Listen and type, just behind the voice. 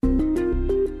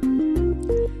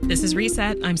This is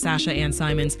Reset. I'm Sasha Ann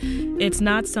Simons. It's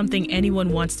not something anyone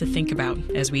wants to think about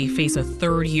as we face a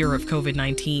third year of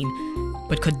COVID-19.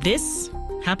 But could this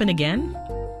happen again?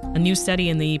 A new study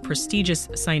in the prestigious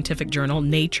scientific journal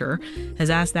Nature has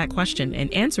asked that question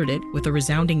and answered it with a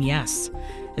resounding yes.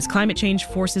 As climate change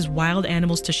forces wild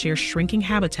animals to share shrinking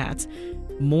habitats,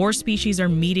 more species are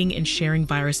meeting and sharing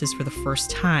viruses for the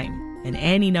first time, and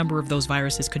any number of those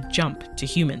viruses could jump to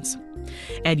humans.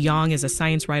 Ed Yong is a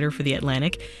science writer for The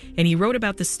Atlantic, and he wrote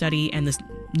about this study and this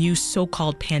new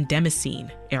so-called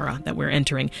Pandemicene era that we're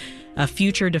entering, a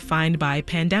future defined by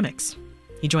pandemics.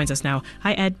 He joins us now.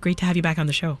 Hi, Ed. Great to have you back on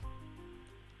the show.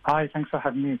 Hi, thanks for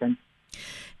having me again.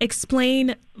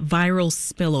 Explain viral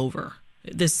spillover,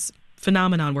 this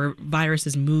phenomenon where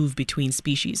viruses move between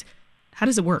species. How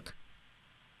does it work?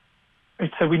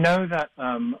 So we know that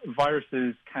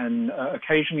viruses can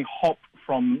occasionally hop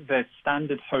from their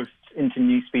standard hosts into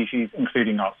new species,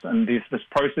 including us. And this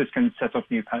process can set off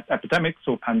new epidemics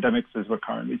or pandemics, as we're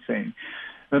currently seeing.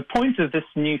 The point of this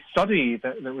new study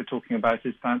that we're talking about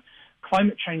is that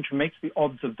climate change makes the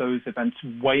odds of those events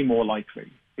way more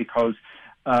likely because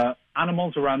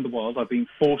animals around the world are being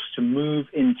forced to move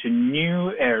into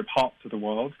new parts of the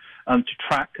world to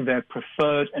track their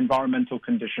preferred environmental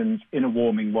conditions in a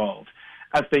warming world.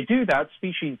 As they do that,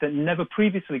 species that never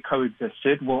previously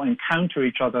coexisted will encounter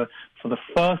each other for the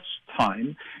first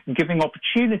time, giving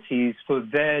opportunities for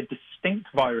their distinct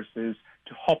viruses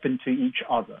to hop into each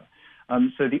other.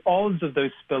 So the odds of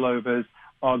those spillovers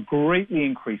are greatly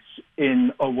increased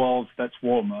in a world that's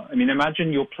warmer. I mean,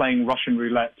 imagine you're playing Russian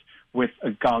roulette with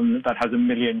a gun that has 1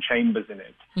 million chambers in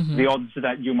it. Mm-hmm. The odds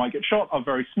that you might get shot are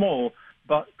very small,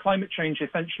 but climate change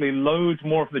essentially loads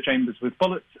more of the chambers with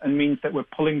bullets and means that we're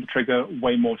pulling the trigger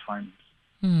way more times.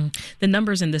 The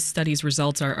numbers in this study's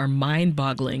results are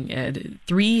mind-boggling.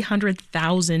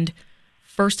 300,000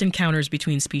 first encounters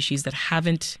between species that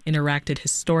haven't interacted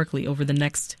historically over the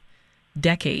next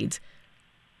decades.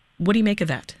 What do you make of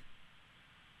that?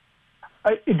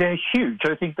 They're huge.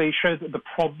 I think they show that the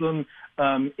problem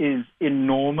is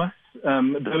enormous.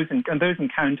 Those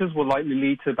encounters will likely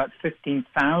lead to about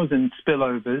 15,000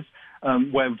 spillovers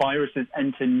where viruses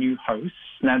enter new hosts.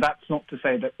 Now, that's not to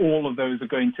say that all of those are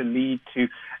going to lead to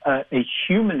a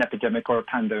human epidemic or a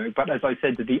pandemic, but as I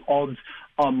said, the odds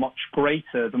are much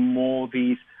greater the more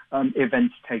these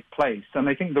events take place. And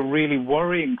I think the really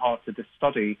worrying part of this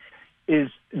study is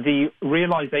the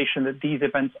realization that these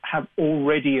events have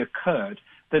already occurred,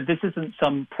 that this isn't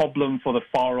some problem for the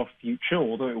far-off future,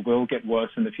 although it will get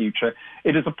worse in the future.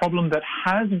 It is a problem that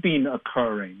has been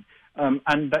occurring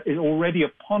and that is already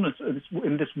upon us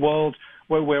in this world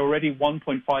where we're already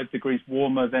 1.5 degrees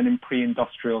warmer than in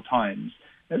pre-industrial times.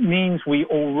 It means we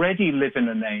already live in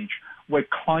an age where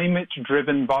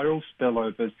climate-driven viral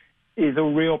spillovers is a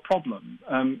real problem.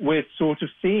 We're sort of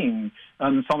seeing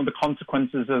some of the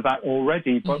consequences of that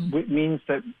already, but it means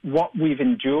that what we've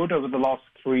endured over the last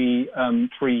three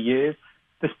years,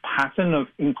 this pattern of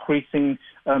increasing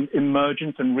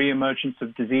emergence and re-emergence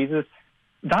of diseases,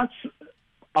 that's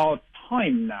our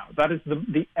time now. That is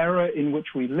the era in which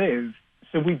we live,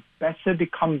 so we better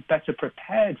become better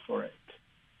prepared for it.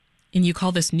 And you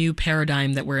call this new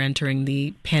paradigm that we're entering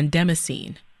the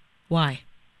Pandemicene. Why?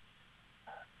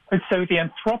 So the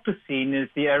Anthropocene is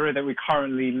the era that we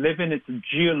currently live in. It's a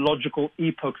geological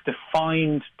epoch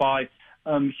defined by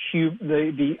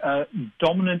the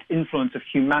dominant influence of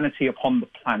humanity upon the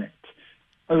planet.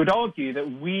 I would argue that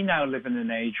we now live in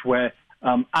an age where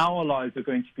our lives are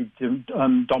going to be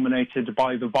dominated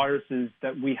by the viruses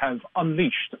that we have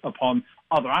unleashed upon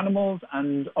other animals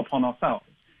and upon ourselves.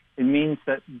 It means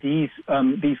that these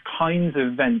kinds of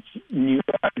events, new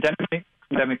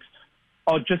epidemics,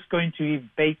 are just going to be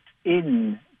baked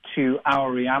into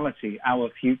our reality, our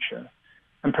future.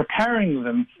 And preparing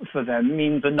them for them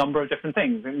means a number of different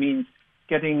things. It means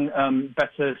getting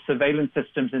better surveillance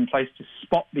systems in place to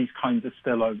spot these kinds of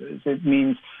spillovers. It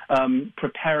means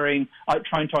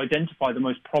trying to identify the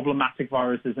most problematic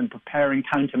viruses and preparing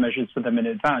countermeasures for them in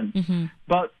advance. Mm-hmm.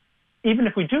 But even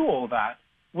if we do all that,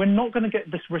 we're not going to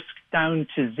get this risk down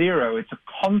to zero. It's a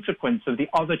consequence of the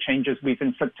other changes we've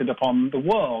inflicted upon the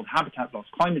world, habitat loss,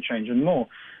 climate change, and more.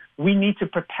 We need to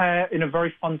prepare in a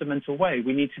very fundamental way.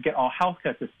 We need to get our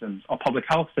healthcare systems, our public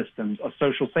health systems, our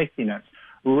social safety nets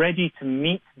ready to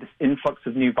meet this influx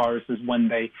of new viruses when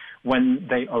they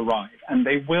arrive, and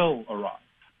they will arrive.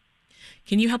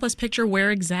 Can you help us picture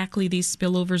where exactly these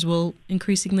spillovers will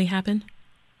increasingly happen?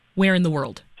 Where in the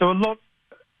world? So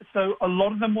a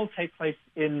lot of them will take place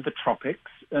in the tropics,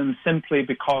 simply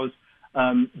because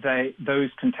those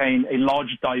contain a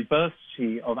large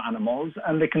diversity of animals,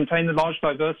 and they contain a large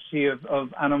diversity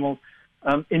of animals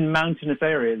in mountainous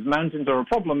areas. Mountains are a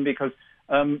problem because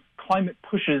climate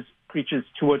pushes creatures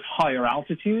towards higher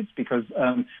altitudes because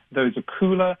those are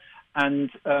cooler, and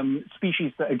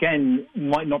species that, again,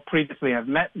 might not previously have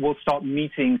met will start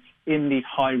meeting in these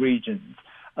high regions.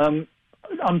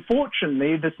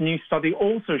 Unfortunately, this new study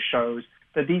also shows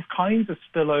that these kinds of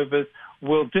spillovers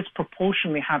will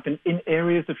disproportionately happen in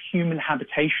areas of human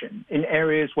habitation, in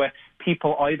areas where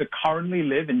people either currently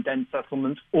live in dense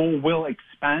settlements or will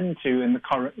expand to in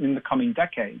the coming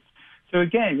decades. So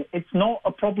again, it's not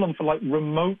a problem for like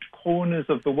remote corners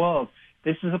of the world.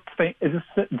 This is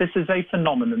a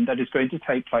phenomenon that is going to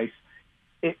take place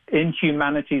in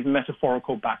humanity's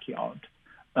metaphorical backyard.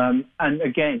 And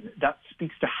again, that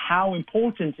speaks to how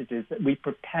important it is that we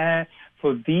prepare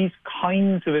for these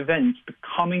kinds of events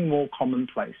becoming more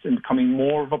commonplace and becoming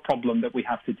more of a problem that we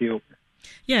have to deal with.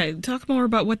 Yeah, talk more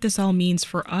about what this all means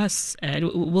for us, Ed.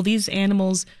 Will these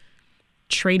animals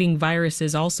trading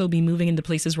viruses also be moving into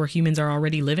places where humans are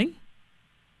already living?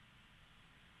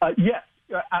 Yes,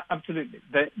 absolutely.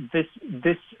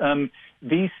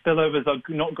 These spillovers are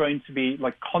not going to be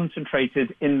like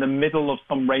concentrated in the middle of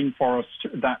some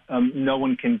rainforest that no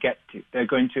one can get to. They're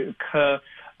going to occur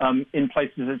in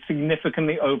places that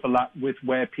significantly overlap with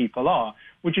where people are,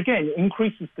 which again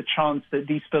increases the chance that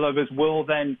these spillovers will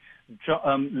then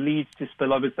lead to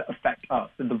spillovers that affect us.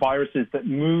 And the viruses that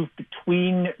move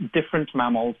between different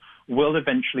mammals will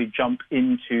eventually jump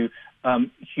into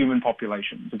human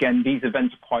populations. Again, these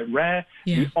events are quite rare.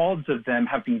 Yeah. The odds of them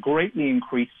have been greatly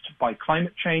increased by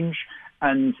climate change,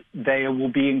 and they will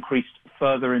be increased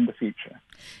further in the future.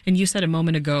 And you said a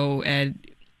moment ago, Ed,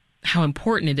 how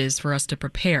important it is for us to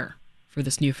prepare for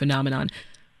this new phenomenon.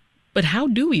 But how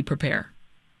do we prepare?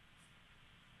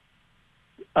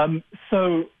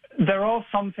 So there are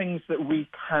some things that we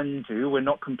can do. We're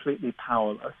not completely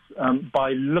powerless.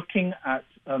 By looking at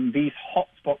these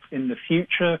hotspots in the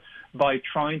future, by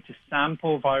trying to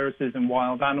sample viruses in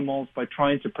wild animals, by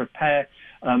trying to prepare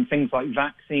things like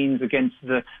vaccines against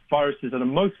the viruses that are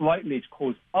most likely to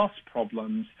cause us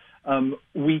problems,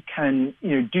 we can,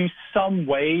 do some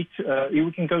way.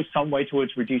 We can go some way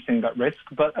towards reducing that risk.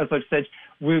 But as I've said,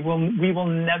 we will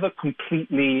never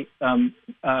completely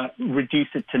reduce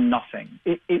it to nothing.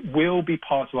 It will be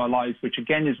part of our lives, which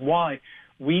again is why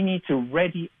we need to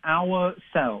ready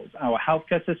ourselves, our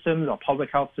healthcare systems, our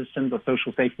public health systems, our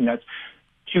social safety nets,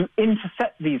 to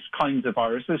intercept these kinds of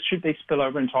viruses should they spill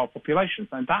over into our populations.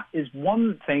 And that is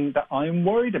one thing that I'm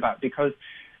worried about, because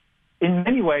in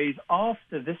many ways,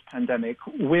 after this pandemic,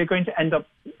 we're going to end up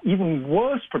even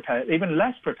worse prepared, even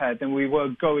less prepared than we were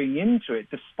going into it,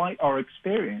 despite our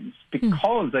experience,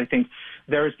 because I think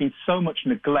there has been so much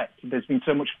neglect. There's been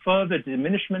so much further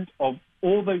diminishment of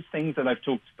all those things that I've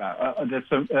talked about. There's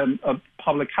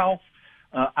public health,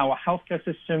 our healthcare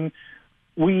system.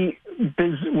 We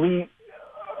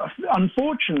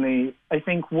unfortunately, I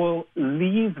think we'll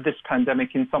leave this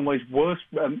pandemic in some ways worse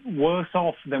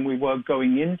off than we were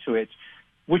going into it,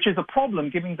 which is a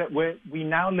problem given that we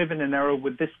now live in an era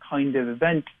where this kind of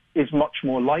event is much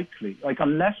more likely. Like,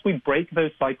 unless we break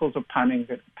those cycles of panic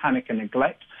and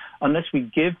neglect, unless we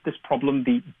give this problem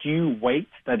the due weight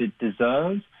that it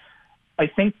deserves, I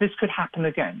think this could happen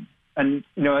again. And,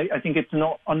 I think it's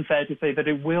not unfair to say that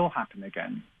it will happen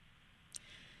again.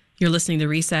 You're listening to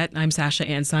Reset. I'm Sasha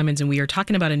Ann Simons, and we are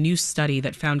talking about a new study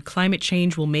that found climate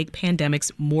change will make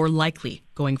pandemics more likely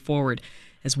going forward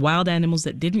as wild animals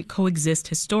that didn't coexist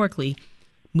historically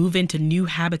move into new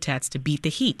habitats to beat the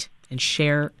heat and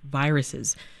share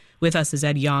viruses. With us is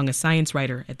Ed Yong, a science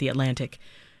writer at The Atlantic.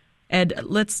 Ed,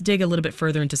 let's dig a little bit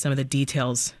further into some of the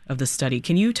details of the study.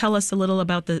 Can you tell us a little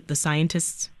about the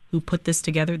scientists who put this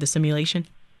together, the simulation?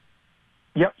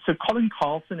 Yep. So Colin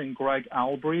Carlson and Greg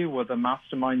Albury were the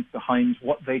masterminds behind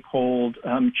what they called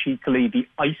cheekily the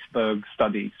iceberg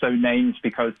study. So named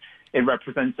because it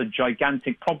represents a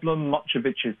gigantic problem, much of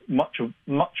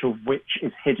which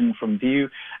is hidden from view,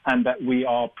 and that we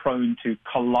are prone to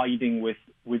colliding with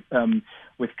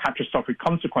catastrophic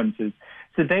consequences.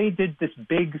 So they did this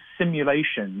big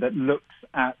simulation that looks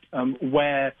at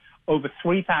where over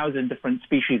 3,000 different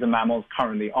species of mammals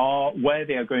currently are, where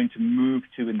they are going to move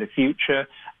to in the future,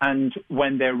 and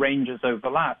when their ranges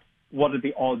overlap, what are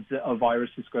the odds that a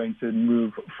virus is going to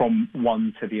move from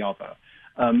one to the other.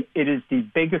 It is the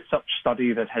biggest such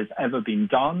study that has ever been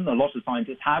done. A lot of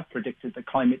scientists have predicted that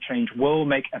climate change will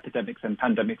make epidemics and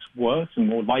pandemics worse and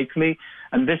more likely,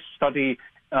 and this study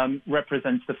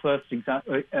represents the first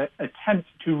attempt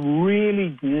to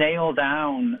really nail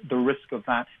down the risk of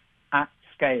that at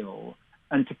scale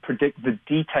and to predict the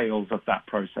details of that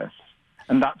process.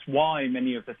 And that's why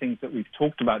many of the things that we've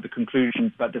talked about, the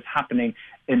conclusions about this happening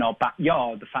in our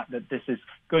backyard, the fact that this is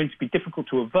going to be difficult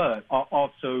to avert,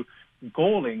 are so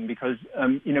galling, because,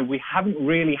 we haven't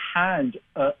really had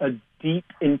a deep,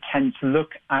 intense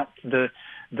look at the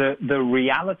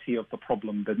reality of the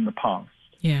problem in the past.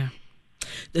 Yeah.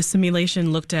 The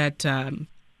simulation looked at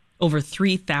over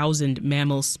 3,000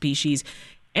 mammal species.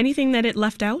 Anything that it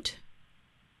left out?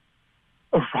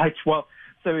 Oh, right. Well,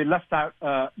 so it left out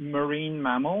marine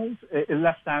mammals. It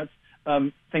left out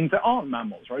things that aren't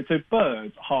mammals, right? So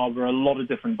birds harbor a lot of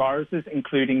different viruses,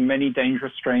 including many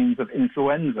dangerous strains of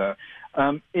influenza.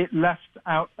 It left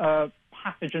out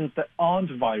pathogens that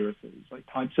aren't viruses, like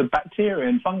types of bacteria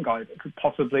and fungi that could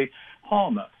possibly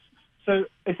harm us. So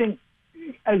I think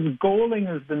as galling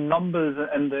as the numbers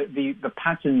and the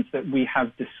patterns that we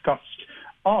have discussed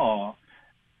are,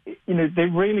 they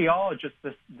really are just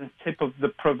the tip of the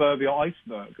proverbial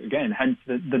iceberg. Again, hence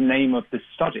the name of this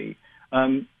study.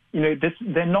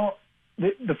 They're not,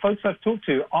 the folks I've talked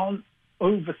to aren't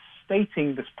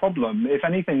overstating this problem. If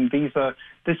anything,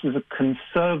 this is a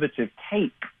conservative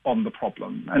take on the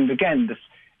problem. And again,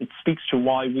 it speaks to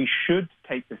why we should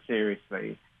take this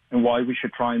seriously and why we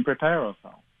should try and prepare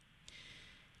ourselves.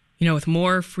 With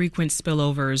more frequent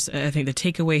spillovers, I think the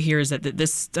takeaway here is that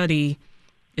this study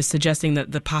is suggesting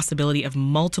that the possibility of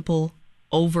multiple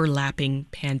overlapping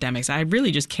pandemics. I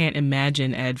really just can't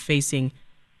imagine, Ed, facing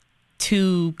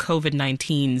two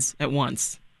COVID-19s at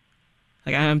once.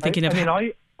 Like, I'm thinking of...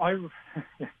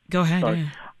 Go ahead.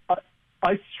 Yeah.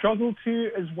 I struggle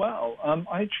to as well.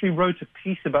 I actually wrote a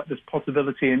piece about this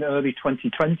possibility in early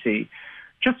 2020,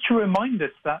 just to remind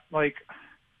us that,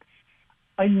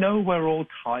 I know we're all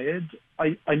tired.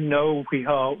 I know we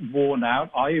are worn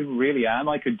out. I really am.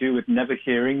 I could do with never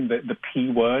hearing the P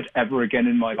word ever again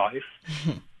in my life.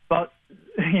 But,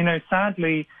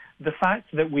 sadly, the fact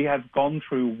that we have gone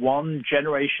through one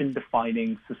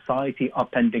generation-defining,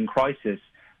 society-upending crisis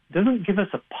doesn't give us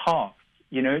a pass.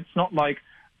 It's not like,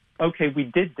 okay, we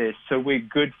did this, so we're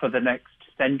good for the next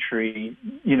century.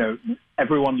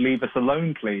 Everyone leave us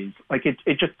alone, please.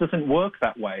 It just doesn't work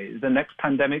that way. The next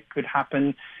pandemic could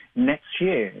happen next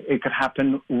year. It could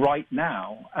happen right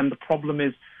now. And the problem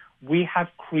is we have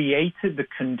created the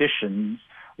conditions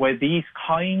where these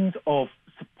kinds of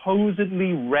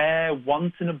supposedly rare,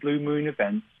 once-in-a-blue-moon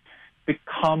events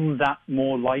become that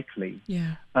more likely.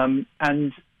 Yeah.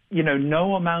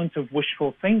 No amount of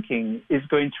wishful thinking is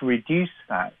going to reduce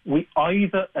that. We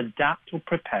either adapt and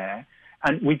prepare,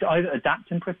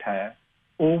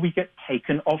 or we get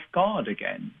taken off guard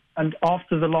again. And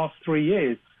after the last 3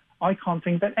 years, I can't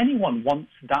think that anyone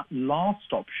wants that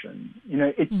last option.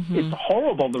 It's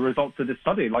horrible, the results of this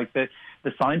study.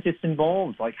 The scientists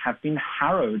involved have been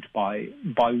harrowed by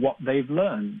what they've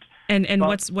learned. And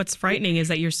what's frightening is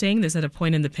that you're saying this at a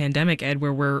point in the pandemic, Ed,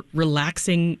 where we're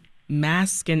relaxing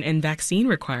mask and vaccine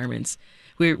requirements.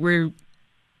 We're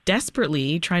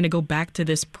desperately trying to go back to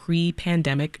this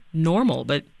pre-pandemic normal,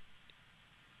 but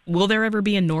will there ever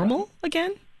be a normal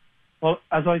again? Well,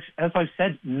 as I've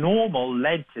said, normal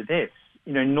led to this.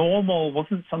 Normal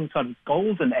wasn't some sort of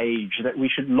golden age that we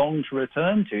should long to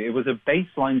return to. It was a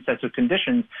baseline set of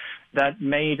conditions that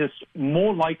made us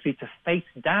more likely to face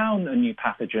down a new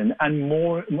pathogen and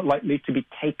more likely to be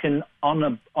taken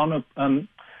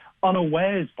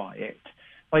unawares by it.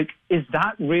 Is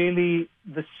that really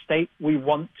the state we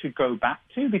want to go back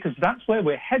to? Because that's where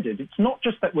we're headed. It's not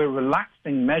just that we're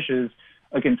relaxing measures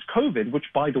against COVID, which,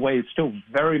 by the way, is still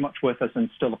very much with us and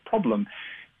still a problem.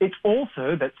 It's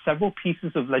also that several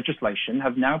pieces of legislation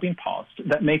have now been passed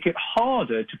that make it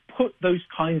harder to put those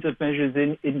kinds of measures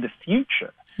in the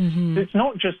future. Mm-hmm. So it's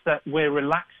not just that we're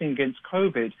relaxing against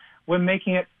COVID, we're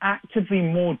making it actively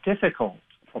more difficult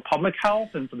for public health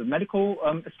and for the medical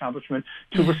establishment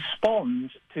to respond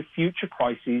to future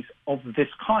crises of this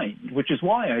kind, which is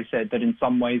why I said that in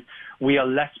some ways we are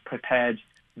less prepared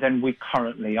than we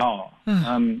currently are.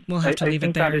 We'll have to leave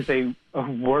it there. I think that is a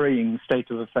worrying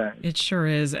state of affairs. It sure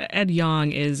is. Ed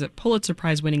Yong is a Pulitzer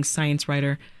Prize-winning science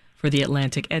writer for The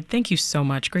Atlantic. Ed, thank you so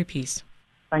much. Great piece.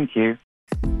 Thank you.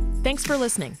 Thanks for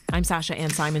listening. I'm Sasha Ann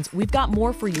Simons. We've got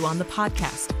more for you on the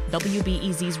podcast,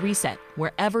 WBEZ's Reset,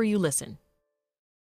 wherever you listen.